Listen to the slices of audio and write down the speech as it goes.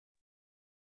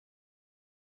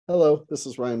Hello, this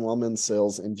is Ryan Wellman,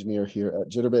 sales engineer here at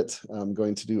Jitterbit. I'm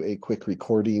going to do a quick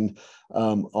recording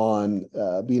on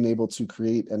being able to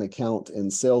create an account in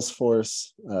Salesforce,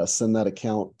 send that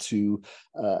account to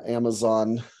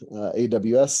Amazon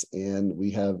AWS, and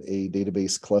we have a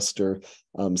database cluster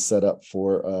set up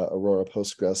for Aurora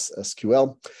Postgres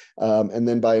SQL. And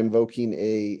then by invoking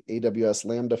a AWS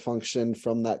Lambda function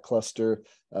from that cluster,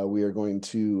 we are going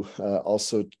to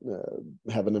also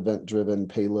have an event-driven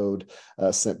payload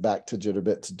sent back to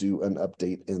Jitterbit to do an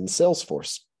update in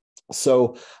Salesforce.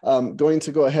 So I'm going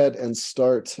to go ahead and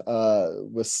start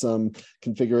with some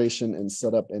configuration and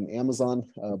setup in Amazon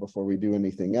before we do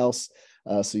anything else.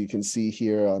 So you can see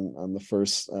here on the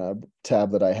first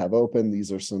tab that I have open,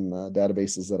 these are some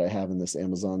databases that I have in this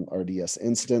Amazon RDS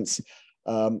instance.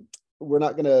 We're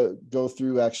not going to go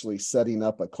through actually setting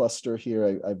up a cluster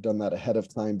here. I've done that ahead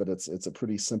of time, but it's a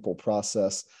pretty simple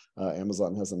process.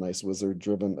 Amazon has a nice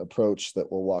wizard-driven approach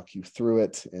that will walk you through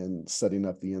it, and setting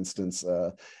up the instance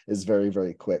is very,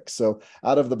 very quick. So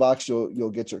out of the box, you'll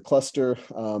get your cluster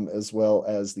as well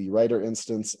as the writer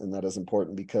instance, and that is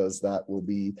important because that will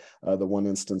be the one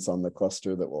instance on the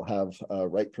cluster that will have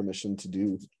write permission to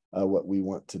do what we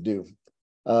want to do.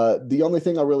 The only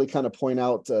thing I'll really kind of point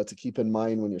out to keep in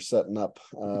mind when you're setting up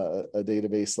a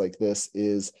database like this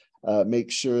is make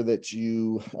sure that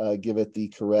you give it the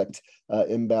correct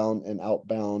inbound and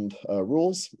outbound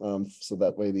rules. So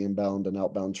that way the inbound and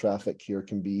outbound traffic here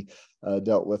can be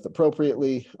dealt with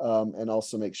appropriately, and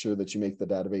also make sure that you make the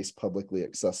database publicly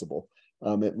accessible.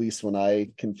 At least when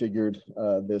I configured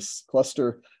this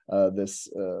cluster, this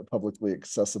publicly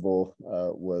accessible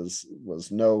was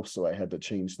no, so I had to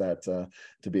change that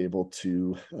to be able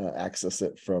to access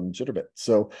it from Jitterbit.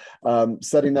 So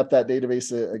setting up that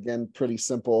database, again, pretty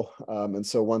simple. And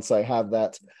so once I have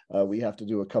that, we have to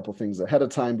do a couple things ahead of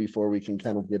time before we can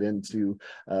kind of get into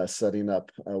setting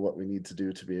up what we need to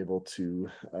do to be able to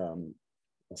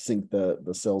sync the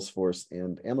Salesforce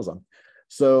and Amazon.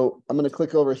 So I'm going to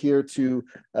click over here to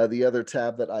the other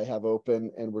tab that I have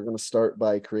open, and we're going to start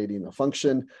by creating a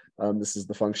function. This is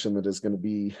the function that is going to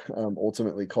be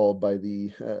ultimately called by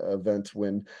the event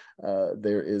when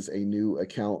there is a new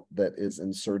account that is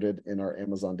inserted in our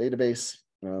Amazon database.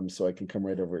 So I can come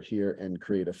right over here and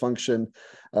create a function.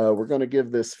 We're going to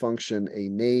give this function a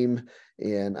name,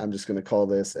 and I'm just going to call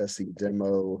this SE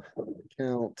demo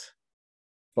account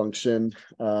function,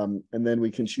 and then we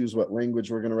can choose what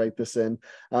language we're going to write this in.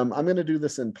 I'm going to do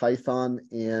this in Python,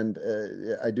 and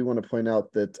I do want to point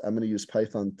out that I'm going to use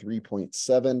Python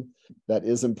 3.7. That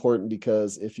is important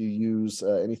because if you use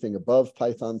anything above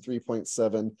Python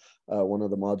 3.7, one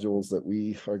of the modules that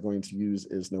we are going to use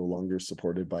is no longer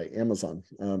supported by Amazon,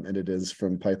 and it is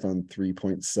from Python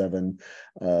 3.7,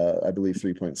 I believe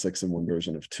 3.6 in one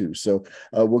version of 2. So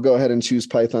we'll go ahead and choose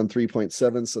Python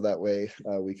 3.7 so that way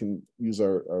we can use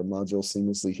our module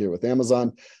seamlessly here with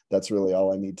Amazon. That's really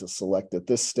all I need to select at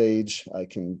this stage. I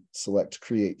can select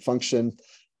create function.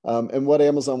 And what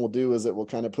Amazon will do is it will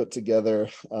kind of put together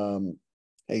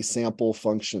a sample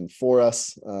function for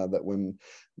us that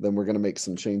then we're going to make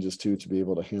some changes to be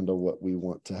able to handle what we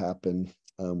want to happen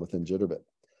within Jitterbit.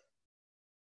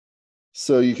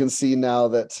 So you can see now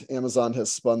that Amazon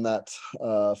has spun that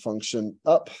function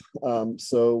up.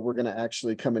 So we're going to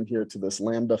actually come in here to this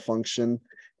Lambda function,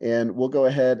 and we'll go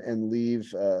ahead and leave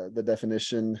the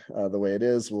definition the way it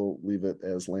is. We'll leave it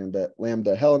as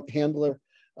Lambda handler.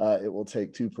 It will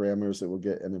take two parameters. It will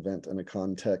get an event and a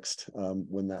context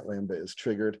when that Lambda is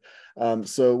triggered.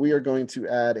 So we are going to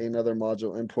add another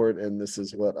module import, and this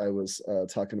is what I was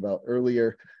talking about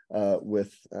earlier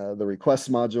with the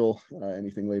request module.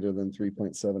 Anything later than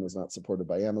 3.7 is not supported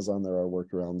by Amazon. There are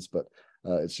workarounds, but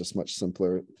it's just much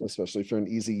simpler, especially for an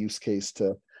easy use case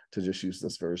to just use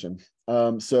this version.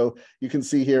 So you can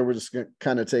see here, we're just going to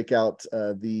kind of take out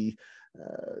the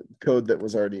code that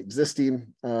was already existing.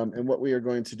 And what we are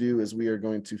going to do is we are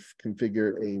going to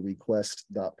configure a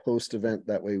request.post event.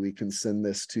 That way we can send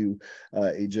this to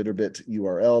a Jitterbit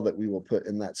URL that we will put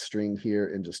in that string here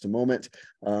in just a moment.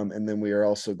 And then we are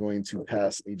also going to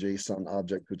pass a JSON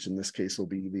object, which in this case will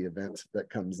be the event that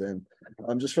comes in.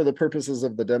 Just for the purposes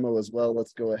of the demo as well,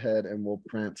 let's go ahead and we'll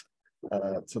print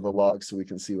to the log so we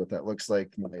can see what that looks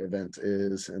like. My event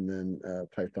is, and then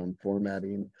Python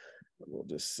formatting. We'll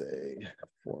just say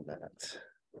format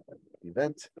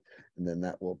event, and then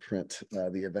that will print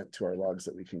the event to our logs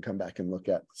that we can come back and look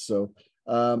at. So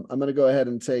I'm going to go ahead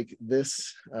and take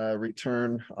this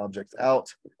return object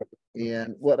out.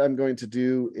 And what I'm going to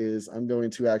do is I'm going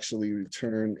to actually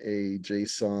return a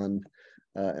JSON,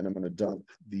 and I'm going to dump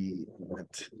the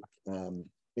event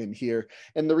in here.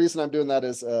 And the reason I'm doing that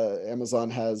is Amazon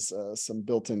has some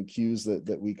built-in queues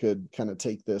that we could kind of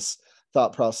take this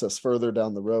thought process further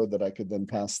down the road, that I could then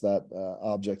pass that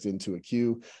object into a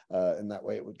queue. And that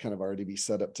way it would kind of already be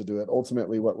set up to do it.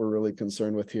 Ultimately, what we're really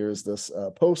concerned with here is this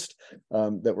post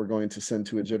that we're going to send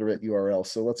to a Jitterbit URL.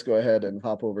 So let's go ahead and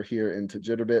hop over here into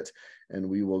Jitterbit, and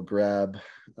we will grab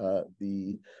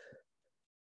the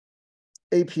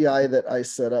API that I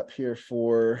set up here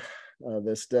for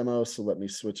this demo. So let me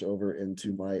switch over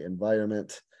into my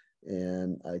environment,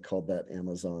 and I called that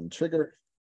Amazon Trigger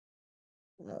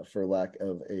for lack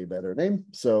of a better name.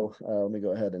 So let me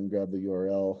go ahead and grab the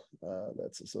URL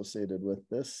that's associated with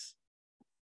this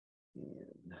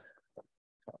and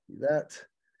copy that.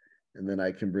 And then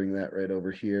I can bring that right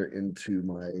over here into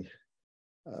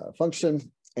my function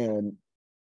and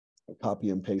copy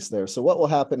and paste there. So what will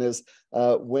happen is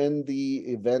when the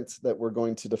event that we're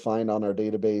going to define on our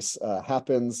database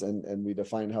happens, and we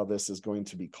define how this is going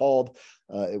to be called,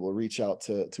 it will reach out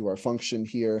to our function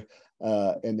here,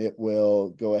 and it will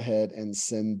go ahead and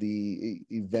send the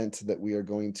event that we are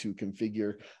going to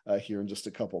configure here in just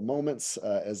a couple moments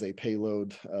as a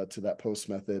payload to that post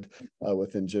method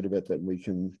within Jitterbit that we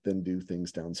can then do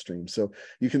things downstream. So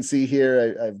you can see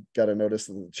here, I've got to notice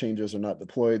that the changes are not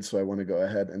deployed. So I want to go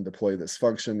ahead and deploy this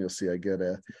function. You'll see I get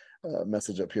a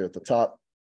message up here at the top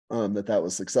that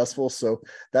was successful. So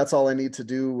that's all I need to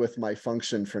do with my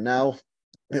function for now.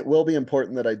 It will be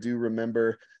important that I do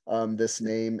remember this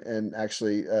name, and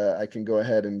actually I can go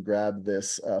ahead and grab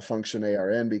this function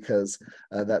ARN, because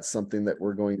that's something that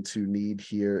we're going to need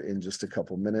here in just a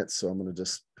couple minutes. So I'm going to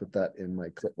just put that in my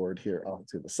clipboard here off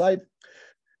to the side.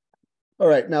 All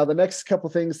right, now the next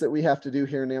couple things that we have to do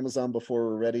here in Amazon before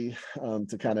we're ready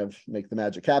to kind of make the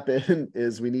magic happen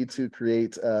is we need to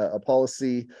create a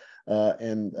policy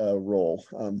and a role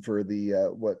for the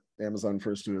what Amazon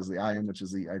refers to as the IAM, which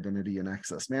is the Identity and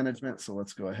Access Management. So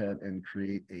let's go ahead and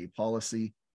create a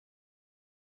policy.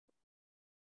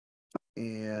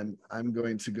 And I'm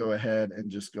going to go ahead and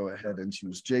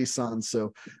choose JSON.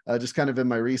 So just kind of in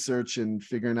my research and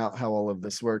figuring out how all of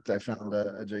this worked, I found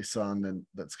a JSON, and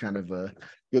that's kind of a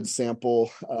good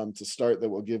sample to start that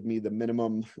will give me the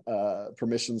minimum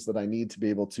permissions that I need to be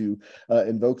able to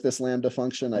invoke this Lambda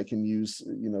function. I can use,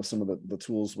 some of the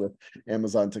tools with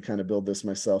Amazon to kind of build this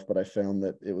myself, but I found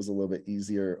that it was a little bit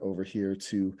easier over here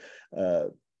to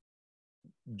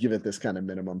give it this kind of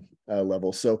minimum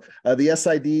level. So the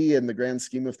SID in the grand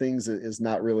scheme of things is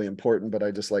not really important, but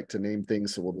I just like to name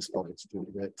things. So we'll just call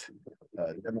it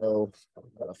demo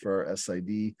for our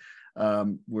SID.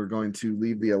 We're going to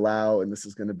leave the allow, and this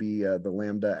is going to be the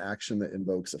Lambda action that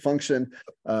invokes a function.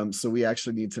 So we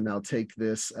actually need to now take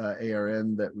this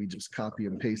ARN that we just copy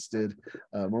and pasted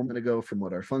a moment ago from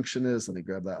what our function is. Let me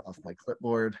grab that off my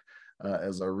clipboard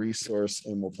as our resource,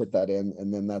 and we'll put that in,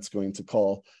 and then that's going to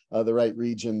call the right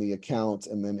region, the account,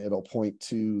 and then it'll point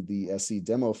to the SE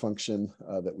demo function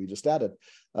that we just added.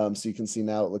 So you can see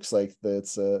now it looks like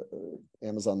that's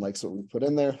Amazon likes what we put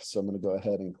in there. So I'm going to go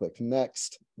ahead and click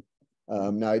next.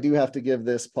 Now I do have to give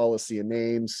this policy a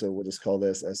name, so we'll just call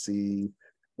this SE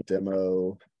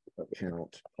demo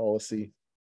account policy.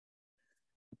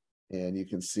 And you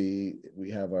can see we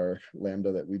have our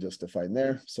Lambda that we just defined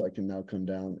there. So I can now come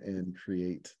down and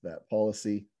create that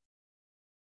policy.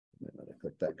 And I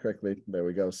click that correctly. There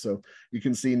we go. So you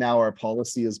can see now our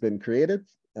policy has been created.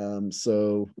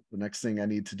 So the next thing I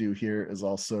need to do here is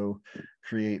also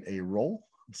create a role.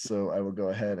 So I will go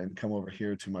ahead and come over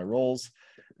here to my roles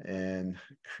and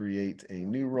create a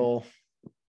new role.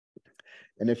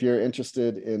 And if you're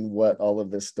interested in what all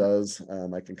of this does,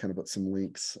 I can kind of put some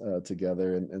links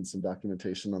together and some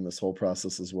documentation on this whole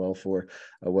process as well for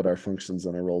what our functions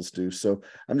and our roles do. So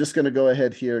I'm just going to go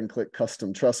ahead here and click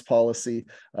custom trust policy.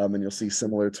 And you'll see,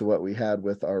 similar to what we had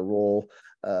with our role,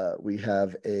 we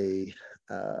have a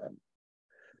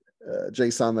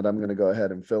JSON that I'm going to go ahead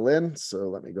and fill in. So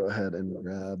let me go ahead and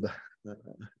grab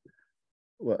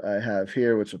what I have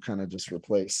here, which will kind of just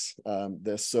replace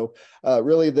this. So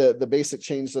really the basic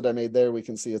change that I made there, we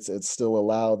can see it's still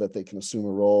allow that they can assume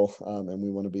a role, and we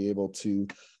want to be able to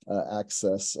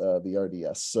access the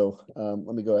RDS. So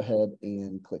let me go ahead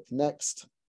and click next.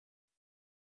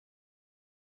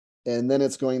 And then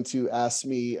it's going to ask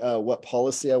me what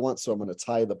policy I want. So I'm going to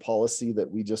tie the policy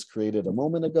that we just created a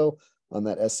moment ago on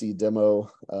that SE demo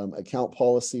account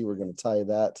policy. We're going to tie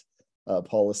that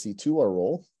policy to our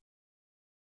role.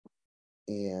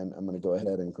 And I'm going to go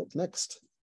ahead and click next.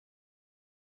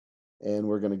 And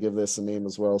we're going to give this a name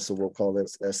as well. So we'll call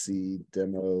this SE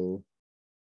demo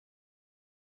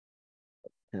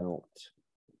account.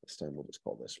 This time we'll just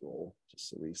call this role, just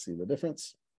so we see the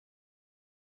difference.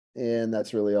 And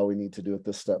that's really all we need to do at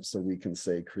this step. So we can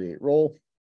say create role.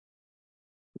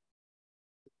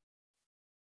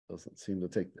 Doesn't seem to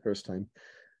take the first time.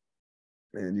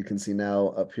 And you can see now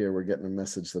up here, we're getting a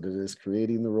message that it is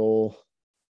creating the role.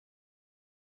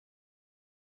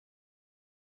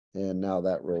 And now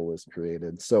that role is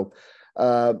created. So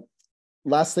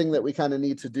last thing that we kind of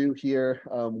need to do here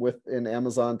within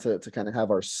Amazon to kind of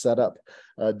have our setup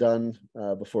done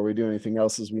before we do anything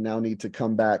else is we now need to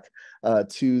come back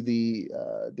to the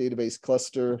database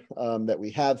cluster that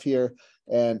we have here.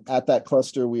 And at that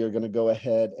cluster, we are going to go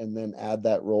ahead and then add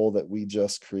that role that we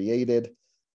just created.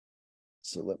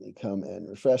 So let me come and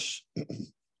refresh.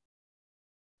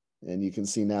 And you can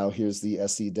see now here's the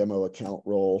SE demo account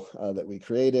role that we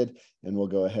created, and we'll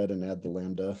go ahead and add the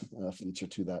Lambda feature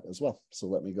to that as well. So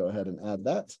let me go ahead and add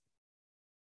that.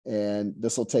 And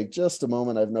this will take just a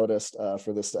moment, I've noticed,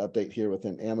 for this to update here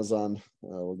within Amazon.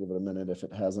 We'll give it a minute. If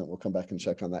it hasn't, we'll come back and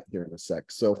check on that here in a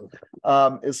sec. So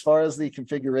as far as the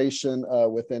configuration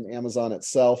within Amazon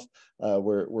itself,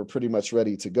 we're pretty much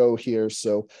ready to go here.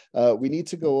 So we need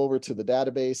to go over to the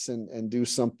database and do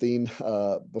something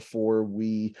before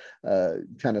we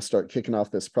kind of start kicking off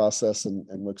this process and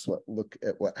look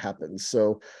at what happens.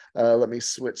 So let me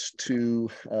switch to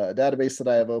a database that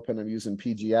I have open. I'm using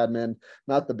pgadmin.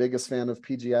 Not the biggest fan of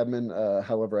pgadmin.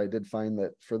 However, I did find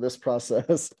that for this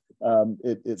process,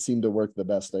 it seemed to work the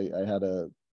best. I had a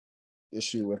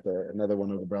issue with another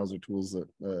one of the browser tools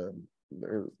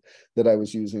that I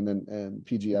was using, and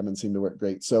pgadmin seemed to work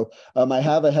great. So I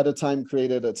have ahead of time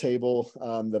created a table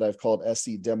that I've called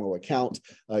SE demo account.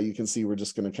 You can see we're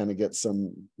just going to kind of get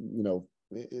some,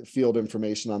 field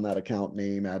information on that account,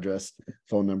 name, address,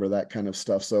 phone number, that kind of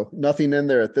stuff. So nothing in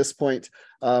there at this point.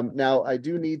 Now I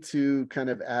do need to kind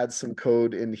of add some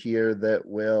code in here that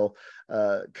will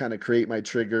kind of create my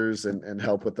triggers and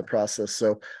help with the process.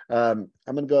 So I'm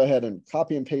going to go ahead and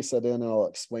copy and paste that in, and I'll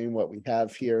explain what we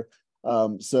have here.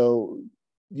 So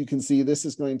you can see this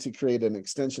is going to create an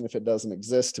extension if it doesn't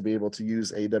exist to be able to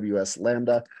use AWS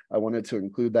Lambda. I wanted to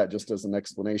include that just as an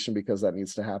explanation because that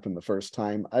needs to happen the first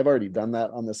time. I've already done that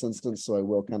on this instance, so I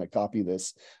will kind of copy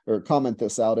this or comment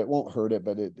this out. It won't hurt it,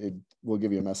 but it will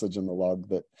give you a message in the log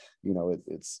that,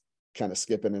 it's kind of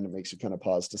skipping and it makes you kind of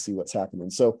pause to see what's happening.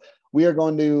 So we are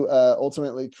going to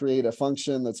ultimately create a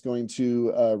function that's going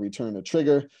to return a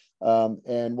trigger.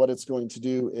 And what it's going to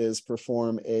do is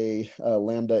perform a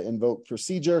Lambda invoke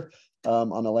procedure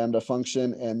on a Lambda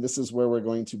function. And this is where we're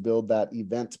going to build that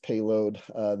event payload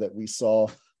that we saw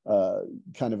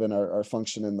kind of in our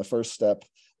function in the first step,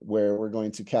 where we're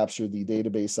going to capture the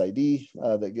database ID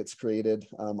that gets created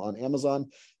on Amazon.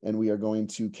 And we are going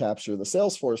to capture the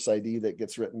Salesforce ID that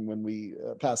gets written when we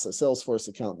pass a Salesforce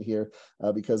account here,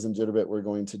 because in Jitterbit, we're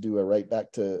going to do a write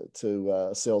back to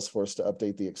Salesforce to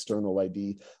update the external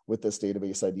ID with this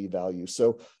database ID value.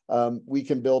 So we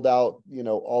can build out,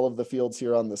 all of the fields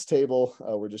here on this table.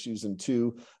 We're just using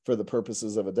 2 for the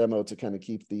purposes of a demo to kind of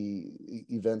keep the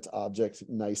event object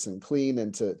nice and clean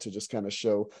and to just kind of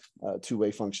show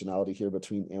two-way functionality here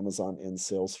between Amazon and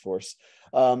Salesforce.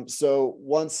 So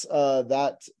once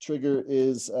that trigger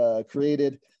is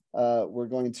created, we're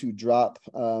going to drop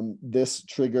this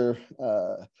trigger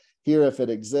here if it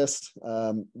exists.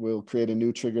 We'll create a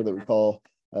new trigger that we call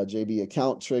JB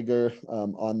account trigger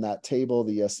on that table,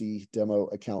 the SE demo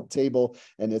account table,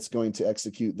 and it's going to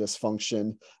execute this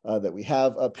function that we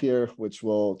have up here, which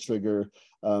will trigger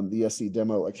the SE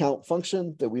demo account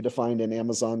function that we defined in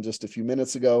Amazon just a few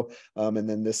minutes ago. And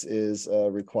then this is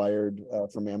required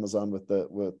from Amazon with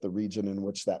the region in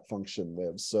which that function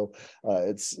lives. So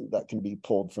that can be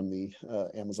pulled from the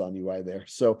Amazon UI there.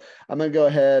 So I'm going to go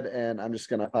ahead and I'm just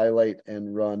going to highlight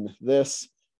and run this.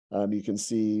 You can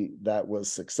see that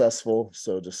was successful.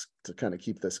 So just to kind of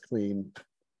keep this clean,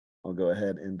 I'll go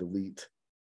ahead and delete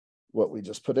what we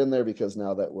just put in there because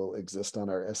now that will exist on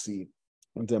our SE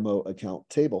demo account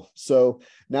table. So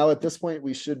now at this point,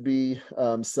 we should be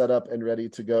set up and ready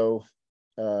to go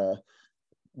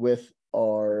with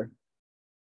our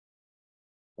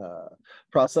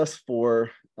process for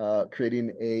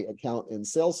creating an account in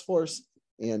Salesforce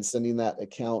and sending that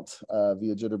account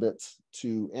via Jitterbit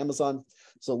to Amazon.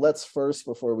 So let's first,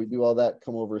 before we do all that,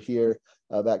 come over here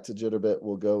back to Jitterbit.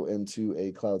 We'll go into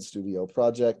a Cloud Studio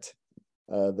project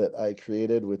that I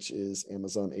created, which is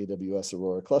Amazon AWS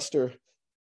Aurora cluster.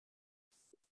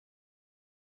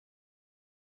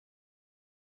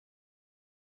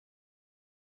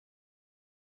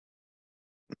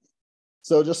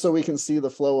 So just so we can see the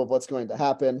flow of what's going to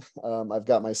happen, I've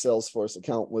got my Salesforce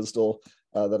account WSDL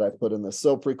that I put in the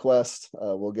SOAP request.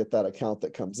 We'll get that account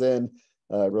that comes in.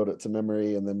 wrote it to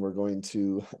memory, and then we're going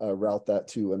to route that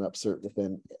to an upsert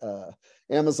within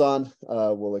Amazon.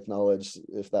 We'll acknowledge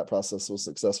if that process was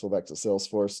successful back to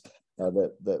Salesforce,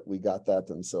 that we got that,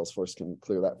 and Salesforce can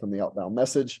clear that from the outbound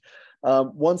message.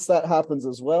 Once that happens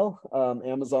as well,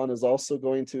 Amazon is also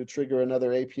going to trigger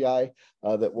another API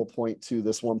that will point to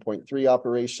this 1.3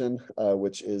 operation,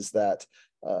 which is that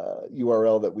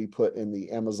URL that we put in the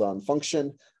Amazon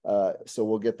function. So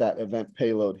we'll get that event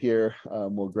payload here.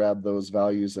 We'll grab those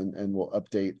values and we'll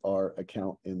update our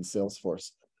account in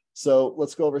Salesforce. So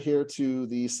let's go over here to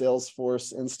the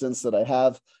Salesforce instance that I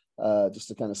have. Just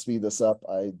to kind of speed this up,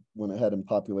 I went ahead and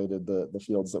populated the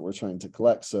fields that we're trying to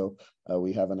collect. So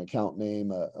we have an account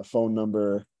name, a phone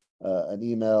number, an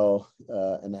email,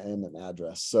 and an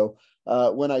address. So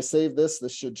when I save this,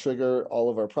 this should trigger all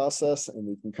of our process, and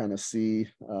we can kind of see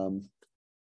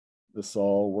this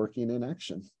all working in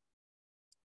action.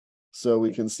 So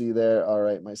we can see there, all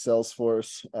right, my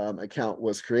Salesforce account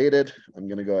was created. I'm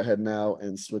going to go ahead now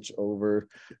and switch over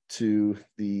to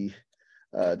the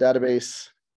database.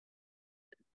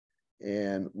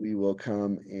 And we will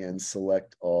come and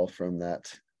select all from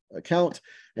that account.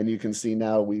 And you can see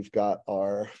now we've got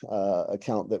our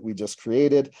account that we just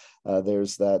created.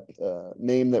 There's that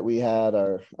name that we had,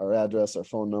 our address, our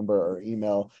phone number, our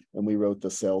email, and we wrote the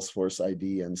Salesforce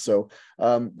ID. And so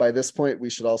by this point, we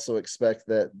should also expect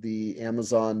that the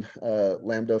Amazon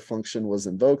Lambda function was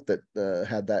invoked that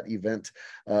had that event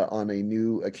on a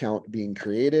new account being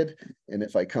created. And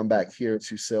if I come back here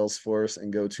to Salesforce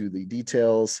and go to the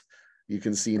details, you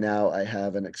can see now I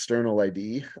have an external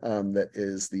ID that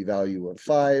is the value of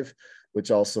 5,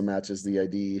 which also matches the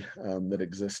ID that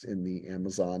exists in the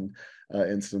Amazon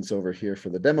instance over here for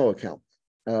the demo account.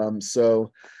 So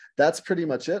that's pretty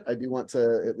much it. I do want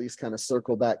to at least kind of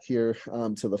circle back here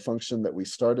to the function that we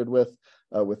started with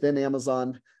within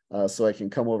Amazon. So I can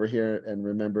come over here and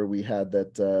remember we had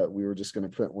that we were just going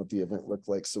to print what the event looked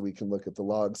like so we can look at the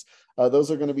logs. Those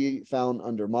are going to be found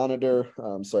under monitor.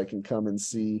 So I can come and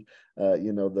see,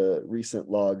 the recent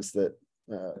logs that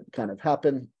kind of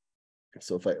happen.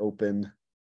 So if I open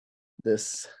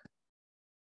this,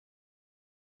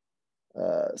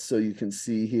 so you can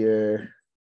see here,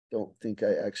 don't think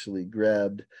I actually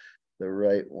grabbed the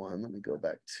right one. Let me go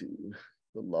back to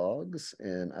the logs,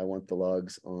 and I want the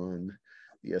logs on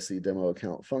the SE demo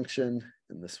account function,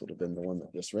 and this would have been the one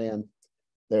that just ran.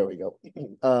 There we go.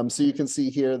 So you can see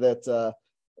here that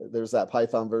there's that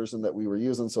Python version that we were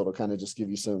using, so it'll kind of just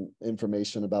give you some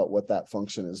information about what that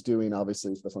function is doing.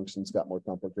 Obviously, if the functions got more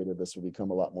complicated, this will become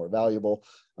a lot more valuable.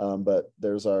 But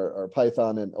there's our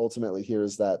Python, and ultimately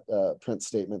here's that print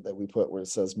statement that we put where it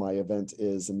says my event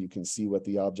is, and you can see what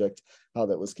the object, how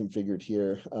that was configured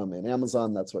here in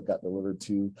Amazon. That's what got delivered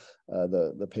to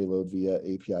the payload via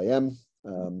APIM.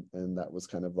 And that was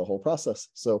kind of the whole process.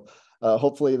 So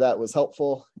hopefully that was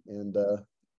helpful, and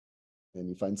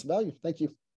you find some value. Thank you.